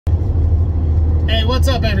Hey, what's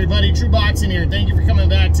up everybody? True Boxing here. Thank you for coming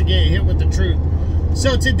back to get hit with the truth.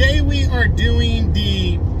 So today we are doing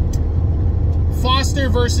the Foster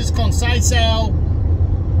versus Conceicao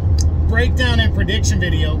breakdown and prediction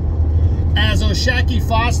video, as Oshaki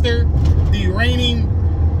Foster, the reigning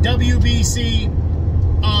WBC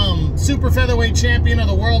Super Featherweight Champion of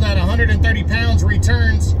the world at 130 pounds,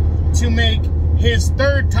 returns to make his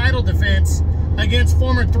third title defense against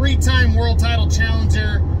former three-time world title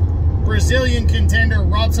challenger, Brazilian contender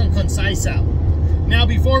Robson Conceicao. Now,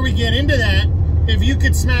 before we get into that, if you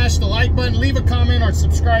could smash the like button, leave a comment, or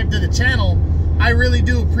subscribe to the channel, I really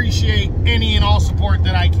do appreciate any and all support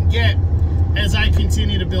that I can get as I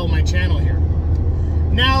continue to build my channel here.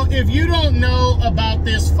 Now, if you don't know about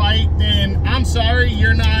this fight, then I'm sorry,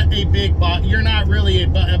 you're not really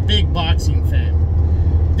a big boxing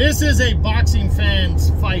fan. This is a boxing fan's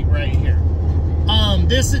fight right here.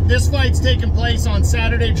 This fight's taking place on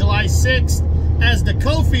Saturday, July 6th, as the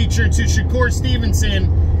co-feature to Shakur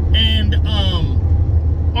Stevenson and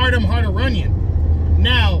Artem Harutyunyan.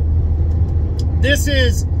 Now, this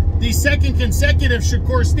is the second consecutive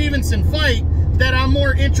Shakur Stevenson fight that I'm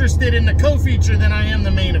more interested in the co-feature than I am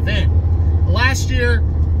the main event. Last year,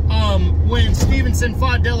 when Stevenson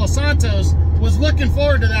fought De Los Santos, was looking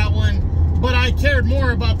forward to that one, but I cared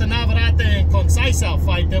more about the Navarrete and Conceicao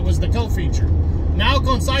fight that was the co-feature. Now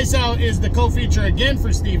Conceicao is the co-feature again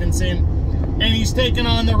for Stevenson, and he's taking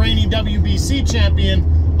on the reigning WBC champion,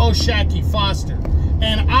 Oshaki Foster.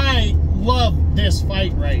 And I love this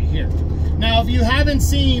fight right here. Now, if you haven't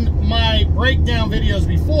seen my breakdown videos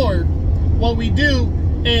before, what we do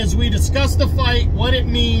is we discuss the fight, what it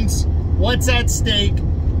means, what's at stake.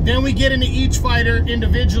 Then we get into each fighter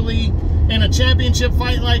individually. In a championship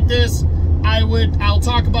fight like this, I'll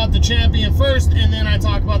talk about the champion first, and then I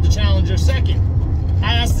talk about the challenger second.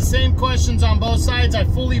 I ask the same questions on both sides. I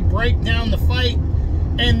fully break down the fight,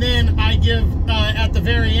 and then I give, at the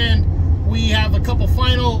very end, we have a couple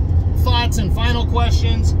final thoughts and final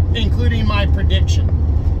questions, including my prediction.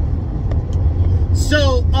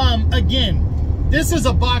 So, again, this is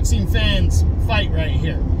a boxing fan's fight right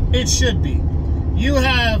here. It should be. You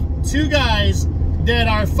have two guys that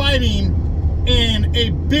are fighting in a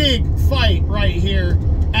big fight right here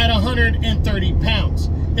at 130 pounds.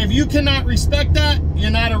 If you cannot respect that, you're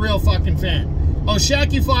not a real fucking fan.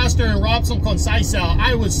 Oshaki Foster and Robson Conceicao,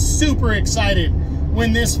 I was super excited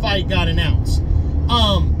when this fight got announced.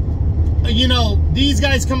 You know, these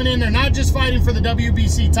guys coming in, they're not just fighting for the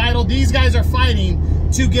WBC title. These guys are fighting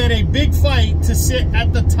to get a big fight to sit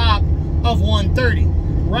at the top of 130.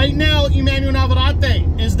 Right now, Emmanuel Navarrete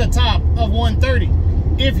is the top of 130.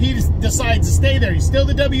 If he decides to stay there, he's still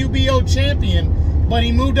the WBO champion, but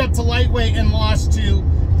he moved up to lightweight and lost to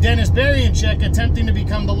Dennis Beryanchuk, attempting to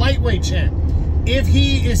become the lightweight champ. If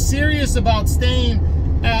he is serious about staying,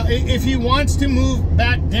 if he wants to move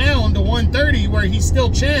back down to 130 where he's still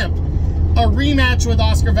champ, a rematch with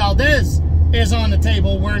Oscar Valdez is on the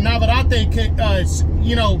table, where Navarrete could,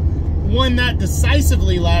 you know, won that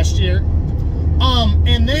decisively last year.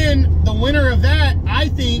 And then the winner of that, I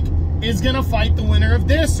think, is going to fight the winner of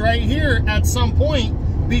this right here at some point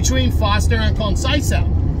between Foster and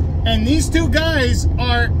Conceicao. And these two guys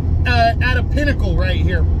are at a pinnacle right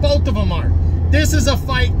here. Both of them are. This is a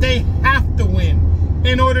fight they have to win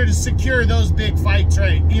in order to secure those big fights,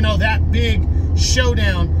 right? You know, that big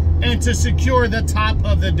showdown, and to secure the top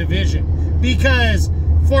of the division. Because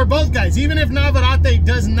for both guys, even if Navarrete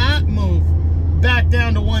does not move back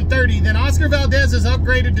down to 130, then Oscar Valdez is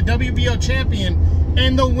upgraded to WBO champion,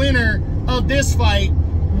 and the winner of this fight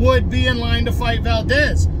would be in line to fight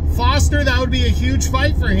Valdez. Foster, that would be a huge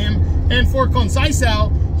fight for him. And for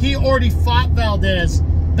Conceicao, he already fought Valdez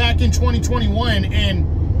back in 2021,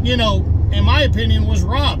 and, you know, in my opinion, was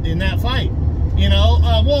robbed in that fight. You know,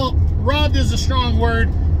 well, robbed is a strong word.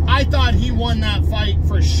 I thought he won that fight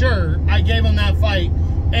for sure. I gave him that fight,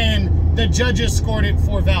 and the judges scored it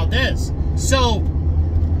for Valdez. So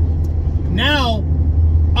now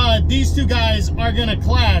these two guys are going to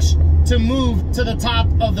clash to move to the top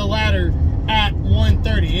of the ladder at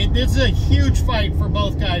 130. This is a huge fight for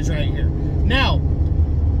both guys right here. Now,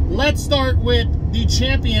 let's start with the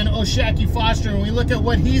champion, Oshaki Foster, and we look at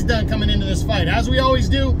what he's done coming into this fight. As we always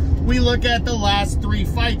do, we look at the last three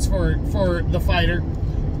fights for the fighter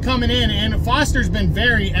coming in, and Foster's been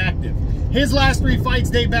very active. His last three fights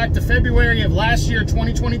date back to February of last year,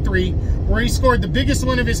 2023, where he scored the biggest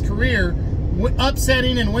win of his career,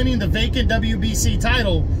 upsetting and winning the vacant WBC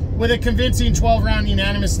title with a convincing 12-round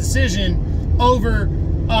unanimous decision over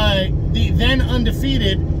the then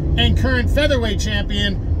undefeated and current featherweight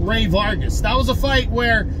champion, Ray Vargas. That was a fight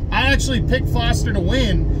where I actually picked Foster to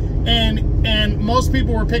win, and most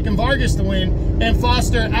people were picking Vargas to win, and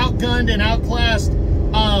Foster outgunned and outclassed,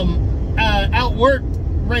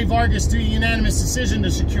 outworked Rey Vargas to a unanimous decision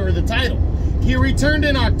to secure the title. He returned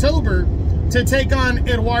in October to take on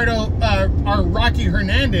Rocky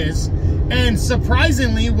Hernandez, and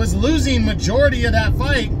surprisingly was losing majority of that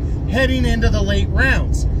fight heading into the late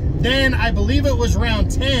rounds. Then, I believe it was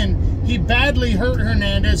round 10, he badly hurt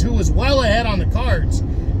Hernandez, who was well ahead on the cards,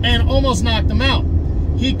 and almost knocked him out.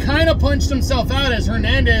 He kind of punched himself out as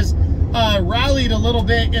Hernandez rallied a little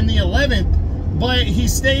bit in the 11th, but he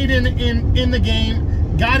stayed in the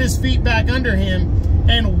game, got his feet back under him,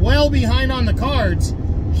 and well behind on the cards,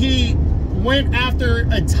 he went after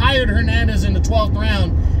a tired Hernandez in the 12th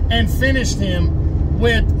round and finished him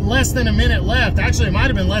with less than a minute left. Actually, it might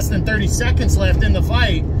have been less than 30 seconds left in the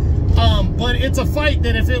fight. But it's a fight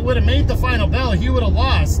that if it would have made the final bell, he would have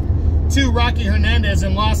lost to Rocky Hernandez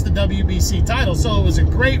and lost the WBC title. So it was a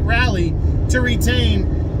great rally to retain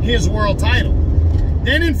his world title.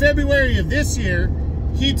 Then in February of this year,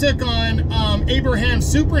 he took on Abraham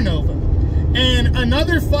Supernova. And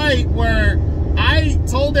another fight where I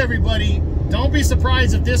told everybody, don't be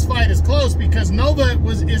surprised if this fight is close, because Nova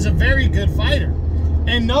is a very good fighter.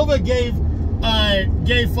 And Nova gave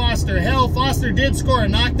Foster hell. Foster did score a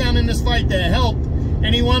knockdown in this fight that helped,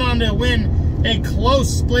 and he went on to win a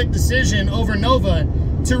close split decision over Nova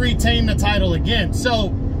to retain the title again.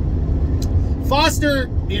 So Foster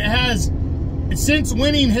has, since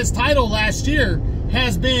winning his title last year,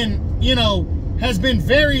 has been, you know,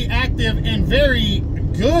 very active and very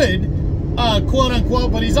good, quote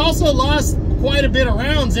unquote, but he's also lost quite a bit of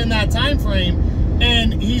rounds in that time frame,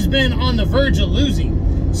 and he's been on the verge of losing.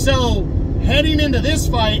 So heading into this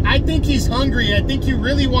fight, I think he's hungry. I think he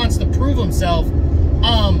really wants to prove himself,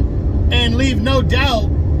 and leave no doubt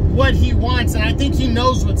what he wants, and I think he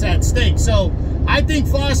knows what's at stake. So I think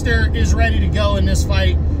Foster is ready to go in this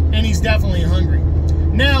fight, and he's definitely hungry.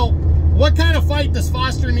 Now, what kind of fight does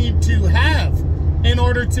Foster need to have in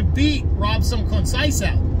order to beat Robson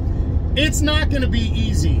Conceicao? It's not going to be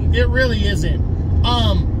easy. It really isn't.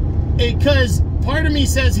 Because part of me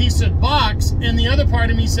says he should box, and the other part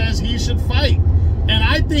of me says he should fight. And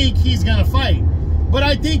I think he's going to fight. But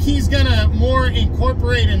I think he's going to more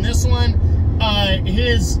incorporate in this one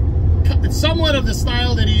his somewhat of the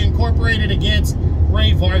style that he incorporated against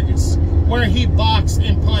Rey Vargas, where he boxed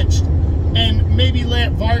and punched and maybe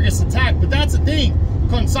let Vargas attack. But that's the thing.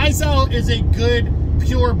 Conceicao is a good,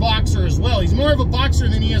 pure boxer as well. He's more of a boxer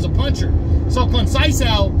than he is a puncher. So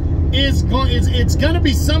Conceicao it's going to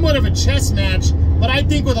be somewhat of a chess match, but I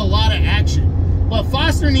think with a lot of action. But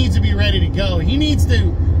Foster needs to be ready to go. He needs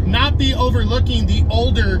to not be overlooking the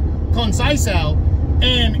older Conceicao,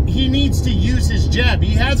 and he needs to use his jab.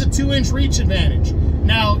 He has a 2-inch reach advantage.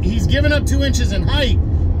 Now, he's given up 2 inches in height,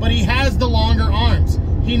 but he has the longer arms.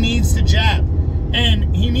 He needs to jab,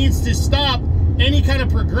 and he needs to stop any kind of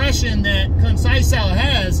progression that Conceicao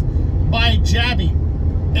has by jabbing.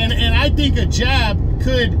 And I think a jab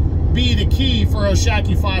could be the key for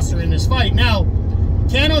O'Shaquie Foster in this fight. Now,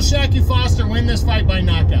 can O'Shaquie Foster win this fight by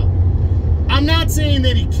knockout? I'm not saying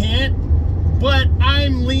that he can't, but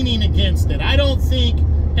I'm leaning against it. I don't think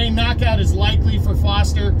a knockout is likely for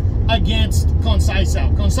Foster against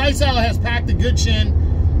Conceicao. Conceicao has packed a good chin.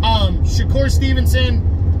 Shakur Stevenson,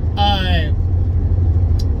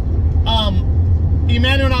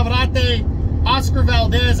 Emmanuel Navarrete, Oscar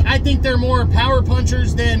Valdez, I think they're more power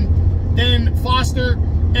punchers than Foster,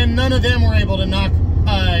 and none of them were able to knock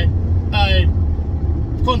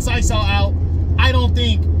Conceicao out. I don't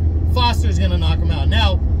think Foster's going to knock him out.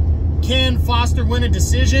 Now, can Foster win a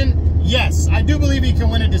decision? Yes, I do believe he can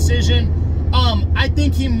win a decision. I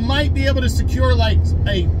think he might be able to secure like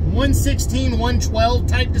a 116, 112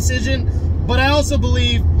 type decision, but I also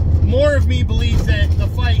believe, more of me believes that the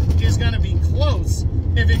fight is going to be close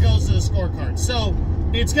if it goes to the scorecard. So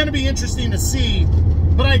it's going to be interesting to see,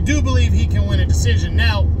 but I do believe he can win a decision.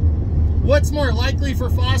 Now, what's more likely for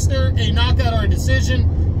Foster, a knockout or a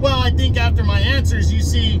decision? Well, I think after my answers, you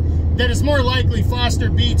see that it's more likely Foster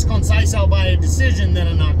beats Conceicao by a decision than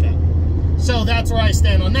a knockout. So that's where I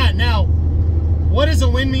stand on that. Now, what does a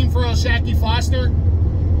win mean for O'Shaquie Foster?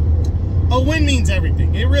 A win means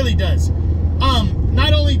everything. It really does.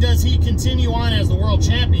 Not only does he continue on as the world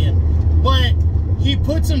champion, but he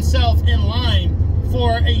puts himself in line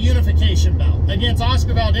for a unification bout against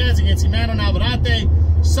Oscar Valdez, against Emmanuel Navarrete,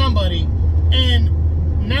 somebody. And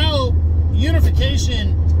now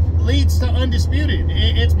unification leads to undisputed.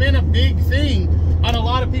 It's been a big thing on a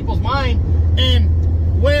lot of people's mind,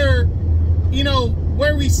 and where, you know,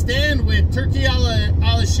 where we stand with Turki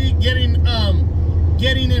Al-Sheikh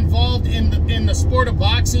getting involved in the sport of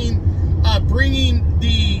boxing, bringing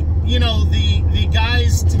the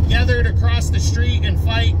guys together to cross the street and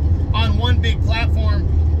fight on one big platform.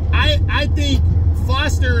 I think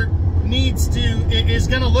Foster is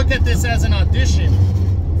going to look at this as an audition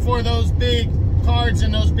for those big cards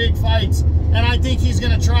and those big fights, and I think he's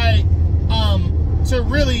going to try to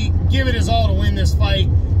really give it his all to win this fight.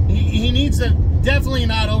 He needs to definitely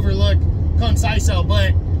not overlook Conceicao,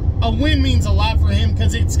 but a win means a lot for him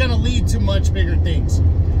because it's going to lead to much bigger things.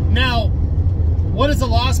 Now, what does a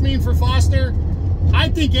loss mean for Foster? I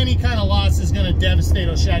think any kind of loss is going to devastate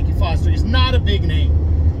O'Shaquie Foster. He's not a big name,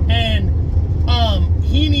 and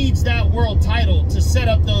he needs that world title to set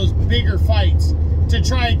up those bigger fights to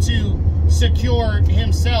try to secure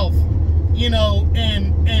himself,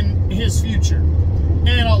 and his future.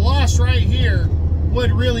 And a loss right here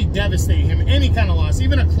would really devastate him. Any kind of loss,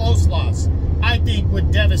 even a close loss, I think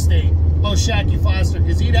would devastate O'Shaquie Foster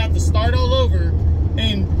because he'd have to start all over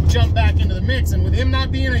and jump back into the mix. And with him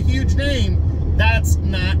not being a huge name, that's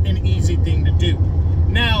not an easy thing to do.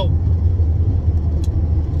 Now,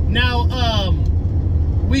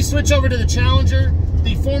 we switch over to the challenger,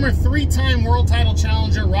 the former 3-time world title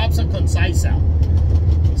challenger, Robson Conceicao.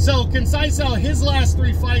 So Conceicao, his last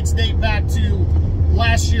 3 fights date back to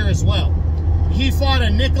last year as well. He fought a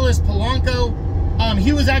Nicholas Polanco.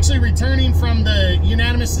 He was actually returning from the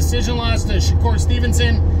unanimous decision loss to Shakur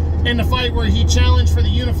Stevenson in the fight where he challenged for the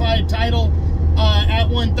unified title at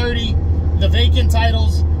 130, the vacant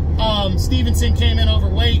titles. Stevenson came in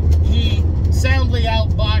overweight. He soundly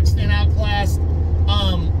outboxed and outclassed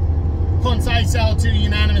Conceicao to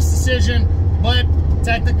unanimous decision, but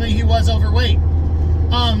technically he was overweight.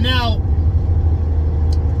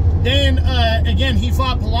 Again, he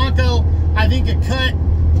fought Polanco. I think a cut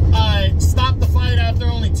stopped the fight after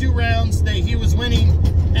only 2 rounds that he was winning,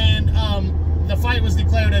 and the fight was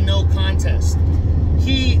declared a no contest.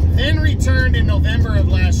 He then returned in November of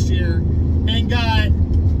last year and got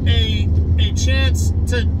a chance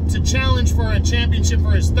to challenge for a championship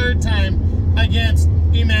for his 3rd time against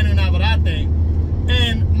Emmanuel Navarrete.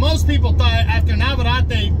 And most people thought after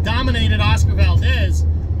Navarrete dominated Oscar Valdez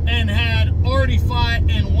and had already fought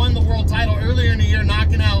and won the world title earlier in the year,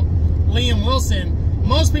 knocking out Liam Wilson,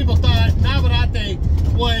 most people thought Navarrete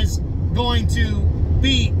was going to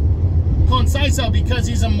beat Conceicao because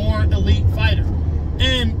he's a more elite fighter.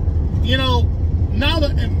 And, now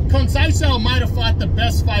that Conceicao might have fought the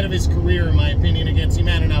best fight of his career, in my opinion, against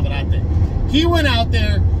Emmanuel Navarrete. He went out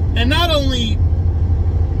there and not only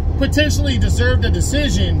potentially deserved a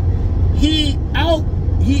decision, he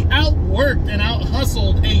outworked and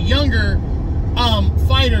out-hustled a younger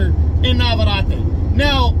fighter in Navarrete.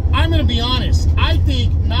 Now, I'm going to be honest. I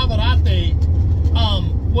think Navarrete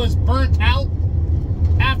was burnt out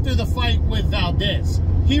after the fight with Valdez.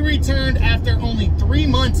 He returned after only 3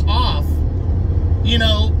 months off,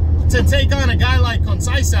 to take on a guy like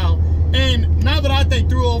Conceicao, and Navarrete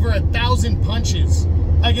threw over 1,000 punches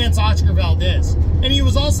against Oscar Valdez. And he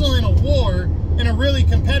was also in a war, in a really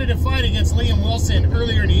competitive fight against Liam Wilson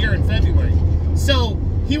earlier in the year in February. So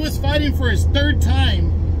he was fighting for his 3rd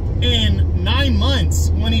time in 9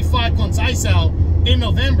 months when he fought Conceicao in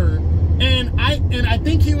November. And I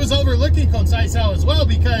think he was overlooking Conceicao as well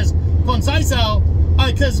because Conceicao,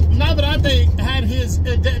 because Navarrete had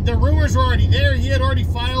the rumors were already there. He had already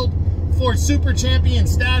filed for super champion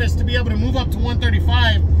status to be able to move up to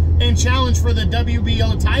 135 and challenge for the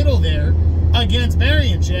WBO title there against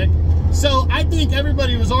Marianchik. So I think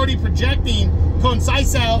everybody was already projecting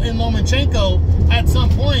Conceicao and Lomachenko at some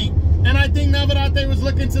point, and I think Navarrete was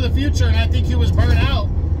looking to the future, and I think he was burnt out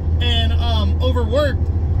and overworked,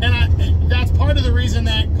 and that's part of the reason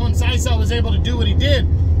that Conceicao was able to do what he did.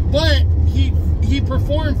 But he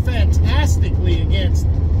performed fantastically against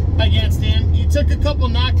him. He took a couple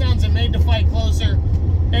knockdowns and made the fight closer,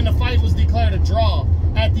 and the fight was declared a draw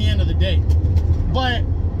at the end of the day. But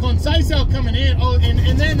Conceicao coming in,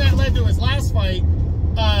 and then that led to his last fight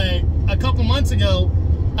a couple months ago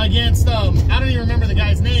against, I don't even remember the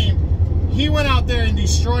guy's name. He went out there and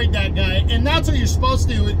destroyed that guy, and that's what you're supposed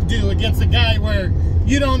to do against a guy where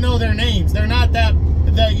you don't know their names. They're not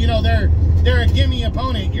they're a gimme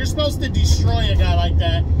opponent. You're supposed to destroy a guy like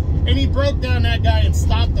that, and he broke down that guy and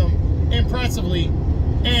stopped him impressively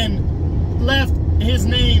and left his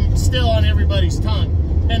name still on everybody's tongue.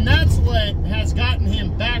 And that's what has gotten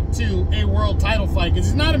him back to a world title fight, because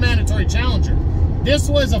he's not a mandatory challenger. This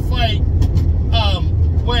was a fight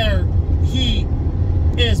where he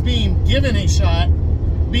is being given a shot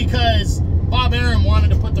because Bob Arum wanted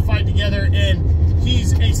to put the fight together, and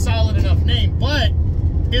he's a solid enough name, but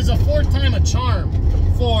is a 4th time a charm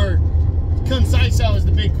for Conceicao is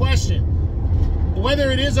the big question.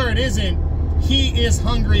 Whether it is or it isn't, he is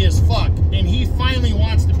hungry as fuck, and he finally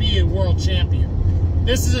wants to be a world champion.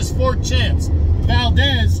 This is his 4th chance.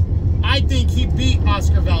 Valdez, I think he beat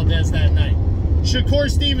Oscar Valdez that night. Shakur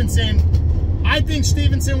Stevenson, I think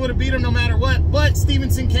Stevenson would have beat him no matter what, but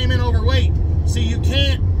Stevenson came in overweight. So you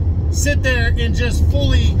can't sit there and just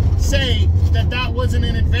fully say that that wasn't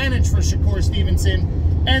an advantage for Shakur Stevenson.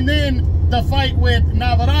 And then the fight with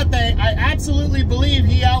Navarrete, I absolutely believe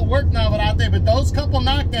he outworked Navarrete, but those couple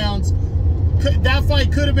knockdowns, that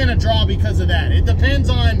fight could have been a draw because of that. It depends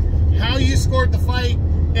on how you scored the fight.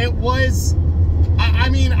 It was, I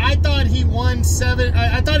mean, I thought he won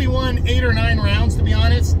 8 or 9 rounds, to be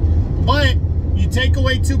honest. But you take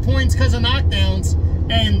away 2 points because of knockdowns,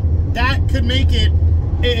 and that could make it,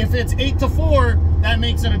 if it's 8-4, that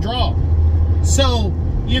makes it a draw. So,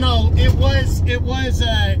 you know, it was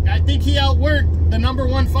I think he outworked the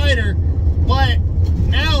 #1 fighter, but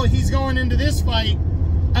now he's going into this fight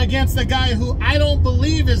against the guy who I don't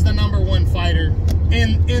believe is the #1 fighter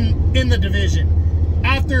in the division,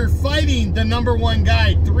 after fighting the #1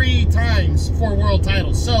 guy 3 times for world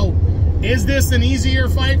titles. So, is this an easier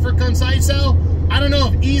fight for Conceicao? I don't know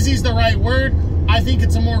if easy is the right word. I think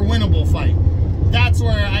it's a more winnable fight. That's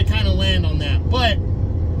where I kind of land on that. But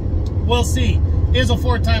we'll see. Is a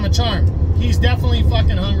 4th time a charm. He's definitely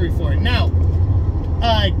fucking hungry for it. Now,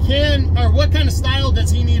 what kind of style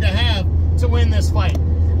does he need to have to win this fight?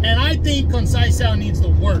 And I think Conceicao needs to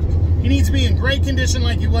work. He needs to be in great condition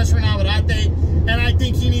like he was for Navarrete, and I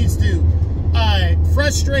think he needs to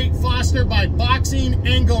frustrate Foster by boxing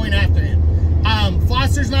and going after him.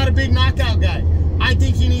 Foster's not a big knockout guy. I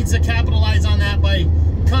think he needs to capitalize on that by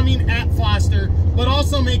coming at Foster, but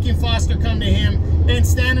also making Foster come to him and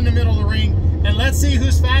stand in the middle of the ring. And let's see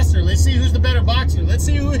who's faster. Let's see who's the better boxer. Let's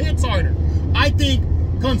see who hits harder. I think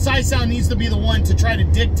Conceicao needs to be the one to try to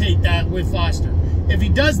dictate that with Foster. If he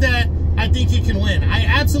does that, I think he can win. I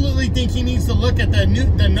absolutely think he needs to look at the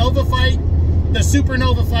Nova fight, the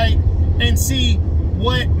Supernova fight, and see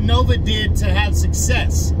what Nova did to have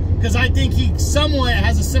success. Because I think he somewhat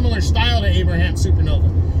has a similar style to Abraham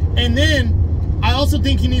Supernova. And then I also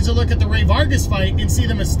think he needs to look at the Ray Vargas fight and see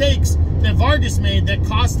the mistakes that Vargas made that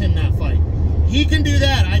cost him that fight. He can do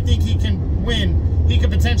that. I think he can win. He could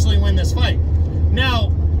potentially win this fight.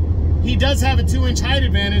 Now, he does have a 2-inch height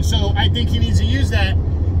advantage, so I think he needs to use that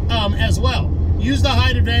as well. Use the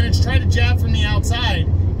height advantage, try to jab from the outside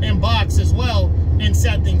and box as well and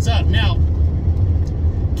set things up. Now,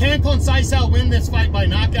 can Conceicao win this fight by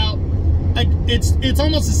knockout? It's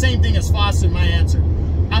almost the same thing as Foster, my answer.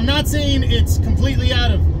 I'm not saying it's completely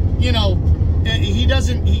out of, you know, he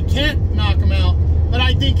can't knock him out, but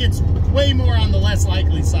I think it's way more on the less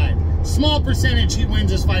likely side. Small percentage he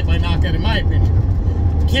wins this fight by knockout, in my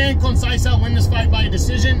opinion. Can Conceicao win this fight by a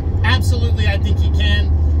decision? Absolutely, I think he can.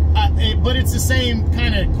 But it's the same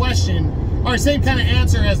kind of question, or same kind of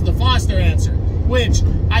answer as the Foster answer, which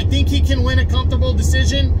I think he can win a comfortable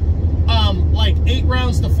decision, like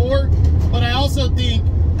 8-4. But I also think,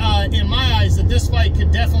 in my eyes, that this fight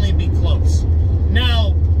could definitely be close.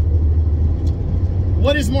 Now,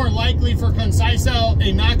 what is more likely for Conceicao,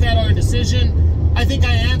 a knockout or a decision? I think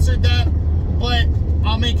I answered that, but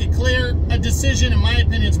I'll make it clear. A decision, in my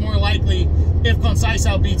opinion, is more likely if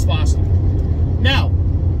Conceicao beats Foster. Now,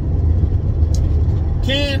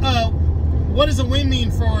 what does a win mean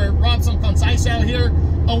for Robson Conceicao here?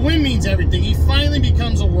 A win means everything. He finally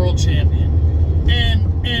becomes a world champion.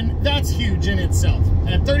 And that's huge in itself.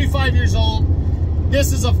 At 35 years old,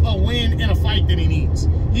 this is a win in a fight that he needs.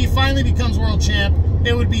 He finally becomes world champ.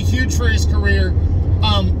 It would be huge for his career,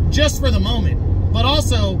 just for the moment. But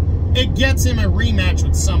also, it gets him a rematch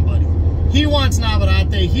with somebody. He wants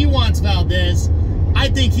Navarrete. He wants Valdez. I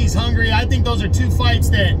think he's hungry. I think those are 2 fights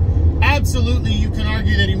that absolutely you can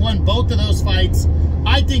argue that he won both of those fights.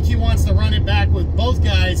 I think he wants to run it back with both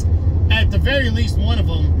guys, at the very least one of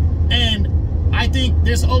them. And I think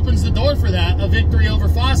this opens the door for that, a victory over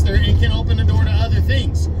Foster, and can open the door to other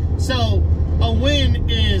things. So a win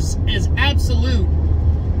is absolute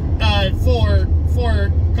for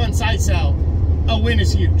Conceicao. A win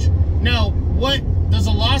is huge. Now, what does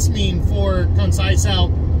a loss mean for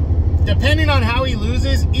Conceicao? Depending on how he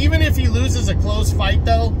loses, even if he loses a close fight,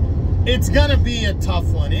 though, it's gonna be a tough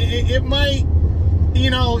one. It might, you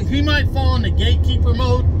know, he might fall into gatekeeper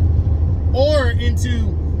mode, or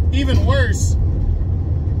into, even worse,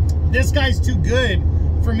 this guy's too good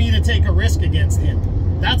for me to take a risk against him.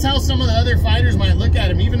 That's how some of the other fighters might look at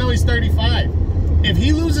him, even though he's 35. If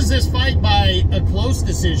he loses this fight by a close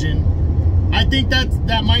decision, I think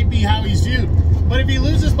that might be how he's viewed. But if he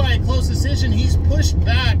loses by a close decision, he's pushed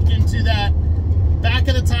back into that back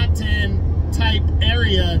of the top 10 type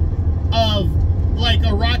area of like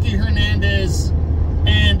a Rocky Hernandez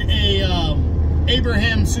and a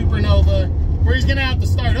Abraham Supernova, where he's going to have to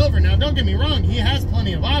start over. Now, don't get me wrong, he has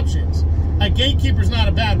plenty of options. A gatekeeper's not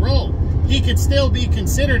a bad role. He could still be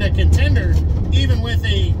considered a contender, even with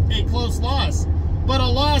a close loss. But a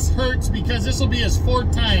loss hurts because this will be his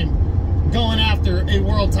 4th time going after a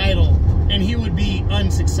world title, and he would be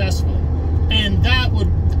unsuccessful. And that would,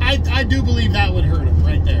 I do believe that would hurt him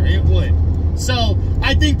right there. It would. So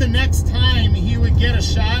I think the next time he would get a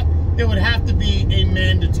shot, it would have to be a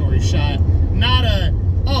mandatory shot, not a,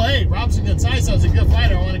 oh, hey, Robson Conceicao is a good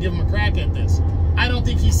fighter, I want to give him a crack at this. I don't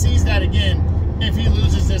think he sees that again if he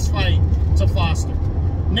loses this fight to Foster.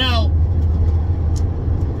 Now,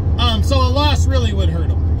 so a loss really would hurt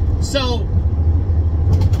him. So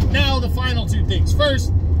now the final 2 things.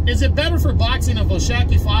 First, is it better for boxing if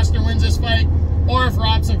O'Shaquie Foster wins this fight or if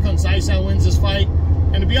Robson Conceicao wins this fight?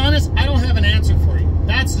 And to be honest, I don't have an answer for you.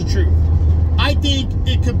 That's the truth. I think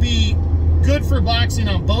it could be good for boxing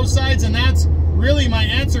on both sides, and that's really my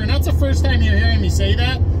answer. And that's the first time you're hearing me say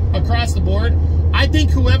that across the board. I think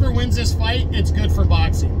whoever wins this fight, it's good for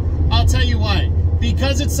boxing. I'll tell you why.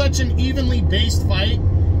 Because it's such an evenly based fight,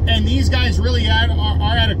 and these guys really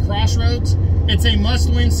are at a crossroads. It's a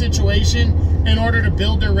must-win situation in order to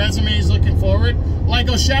build their resumes looking forward. Like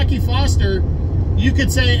O'Shaquie Foster, you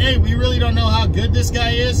could say, hey, we really don't know how good this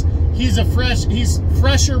guy is. He's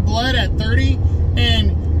fresher blood at 30,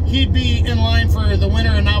 and he'd be in line for the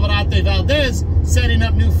winner of Navarrete Valdez, setting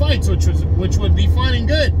up new fights, which would be fun and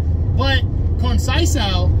good. But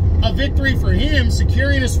Conceicao, a victory for him,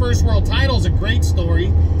 securing his first world title is a great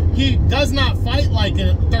story. He does not fight like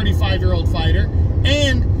a 35-year-old fighter,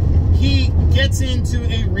 and he gets into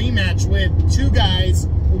a rematch with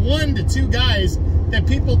 1 to 2 guys that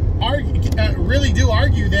people really do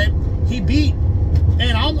argue that he beat.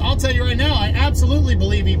 And I'll tell you right now, I absolutely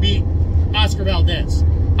believe he beat Oscar Valdez.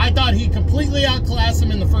 I thought he completely outclassed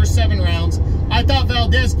him in the first 7 rounds. I thought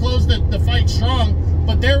Valdez closed the fight strong,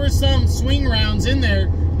 but there were some swing rounds in there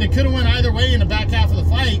that could have went either way in the back half of the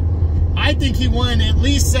fight. I think he won at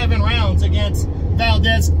least 7 rounds against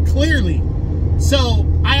Valdez clearly. So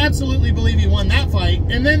I absolutely believe he won that fight.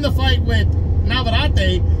 And then the fight with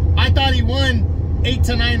Navarrete, I thought he won 8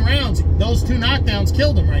 to 9 rounds. Those 2 knockdowns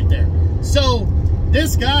killed him right there. So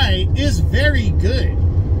this guy is very good.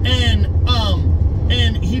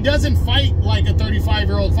 And he doesn't fight like a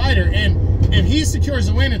 35-year-old fighter. And if he secures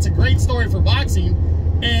a win, it's a great story for boxing.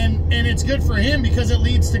 And it's good for him because it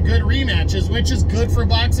leads to good rematches, which is good for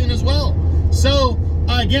boxing as well. So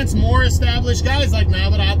against more established guys like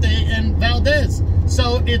Navarrete and Valdez.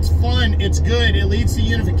 So it's fun, it's good, it leads to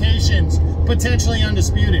unifications, potentially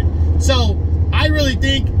undisputed. So I really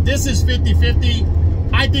think this is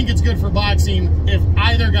 50-50. I think it's good for boxing if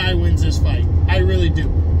either guy wins this fight. I really do.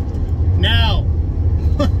 Now,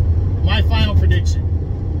 my final prediction.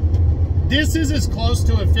 This is as close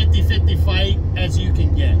to a 50-50 fight as you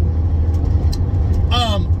can get.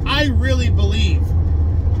 I really believe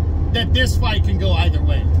that this fight can go either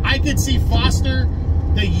way. I could see Foster,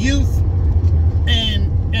 the youth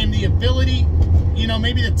and the ability, you know,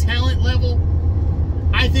 maybe the talent level.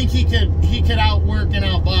 I think he could outwork and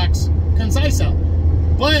outbox Conceicao.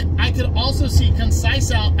 But I could also see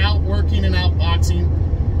Conceicao outworking and outboxing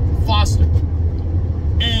Foster.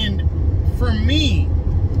 And for me,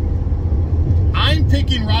 I'm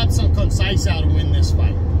picking Robson Conceicao to win this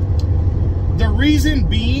fight. The reason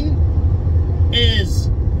being is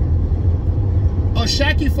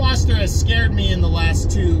O'Shaquie Foster has scared me in the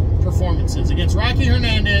last 2 performances, against Rocky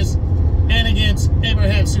Hernandez and against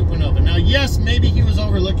Abraham Supernova. Now, yes, maybe he was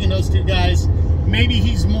overlooking those 2 guys. Maybe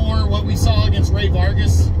he's more what we saw against Ray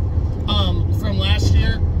Vargas from last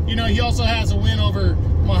year. You know, he also has a win over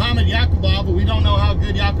Muhammad Yakubov, but we don't know how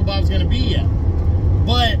good Yakubov's going to be yet.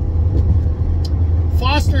 But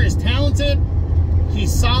Foster is talented,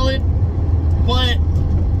 he's solid, but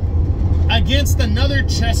against another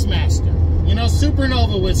chess master, you know,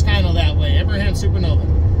 Supernova was kind of that way, Abraham Supernova.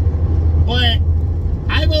 But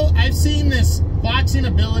I've seen this boxing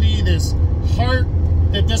ability, this heart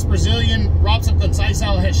that this Brazilian Robson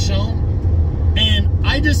Conceicao has shown, and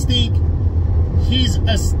I just think he's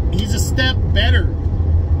a step better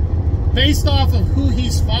based off of who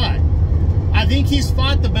he's fought. I think he's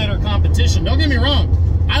fought the better competition. Don't get me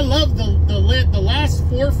wrong. I love the last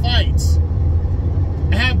 4 fights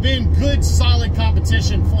have been good, solid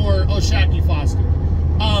competition for O'Shaquie Foster.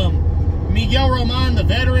 Miguel Roman, the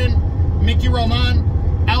veteran, Mickey Roman,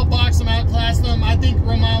 outboxed him, outclassed him. I think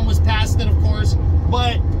Roman was past it, of course.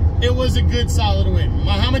 But it was a good, solid win.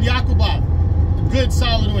 Muhammad Yakubov, good,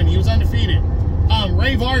 solid win. He was undefeated.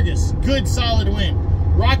 Ray Vargas, good, solid win.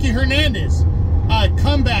 Rocky Hernandez,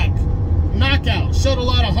 comeback, knockout. Showed a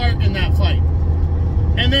lot of heart in that fight.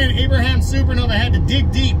 And then Abraham Supernova had to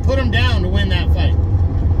dig deep, put him down to win that fight.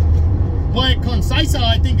 But Conceicao,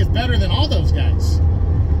 I think, is better than all those guys.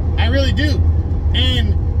 I really do.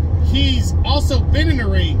 And he's also been in the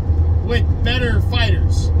ring with better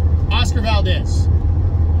fighters. Oscar Valdez.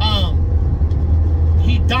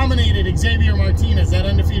 He dominated Xavier Martinez, that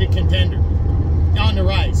undefeated contender, on the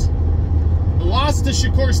rise. Lost to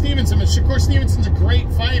Shakur Stevenson, but Shakur Stevenson's a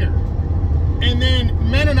great fighter. And then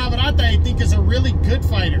Mano Navarrete, I think, is a really good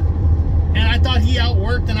fighter. And I thought he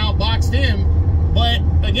outworked and outboxed him. But,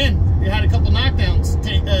 again, he had a couple knockdowns,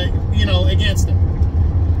 you know, against him.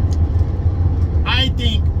 I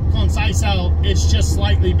think Conceicao is just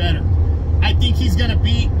slightly better. I think he's going to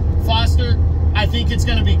beat Foster. I think it's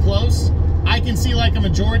going to be close. I can see, like, a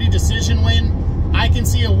majority decision win. I can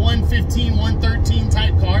see a 115, 113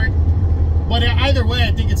 type card. But either way,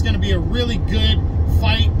 I think it's going to be a really good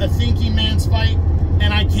fight, a thinking man's fight,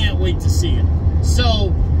 and I can't wait to see it.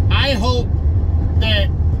 So I hope that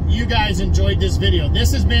you guys enjoyed this video.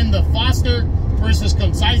 This has been the Foster versus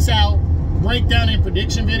Conceicao breakdown and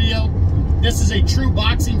prediction video. This is a true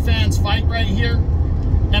boxing fan's fight right here,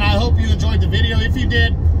 and I hope you enjoyed the video. If you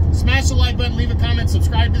did, smash the like button, leave a comment,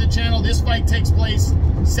 subscribe to the channel. This fight takes place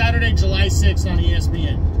Saturday, July 6th on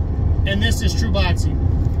ESPN. And this is True Boxing.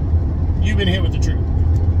 You've been hit with the truth.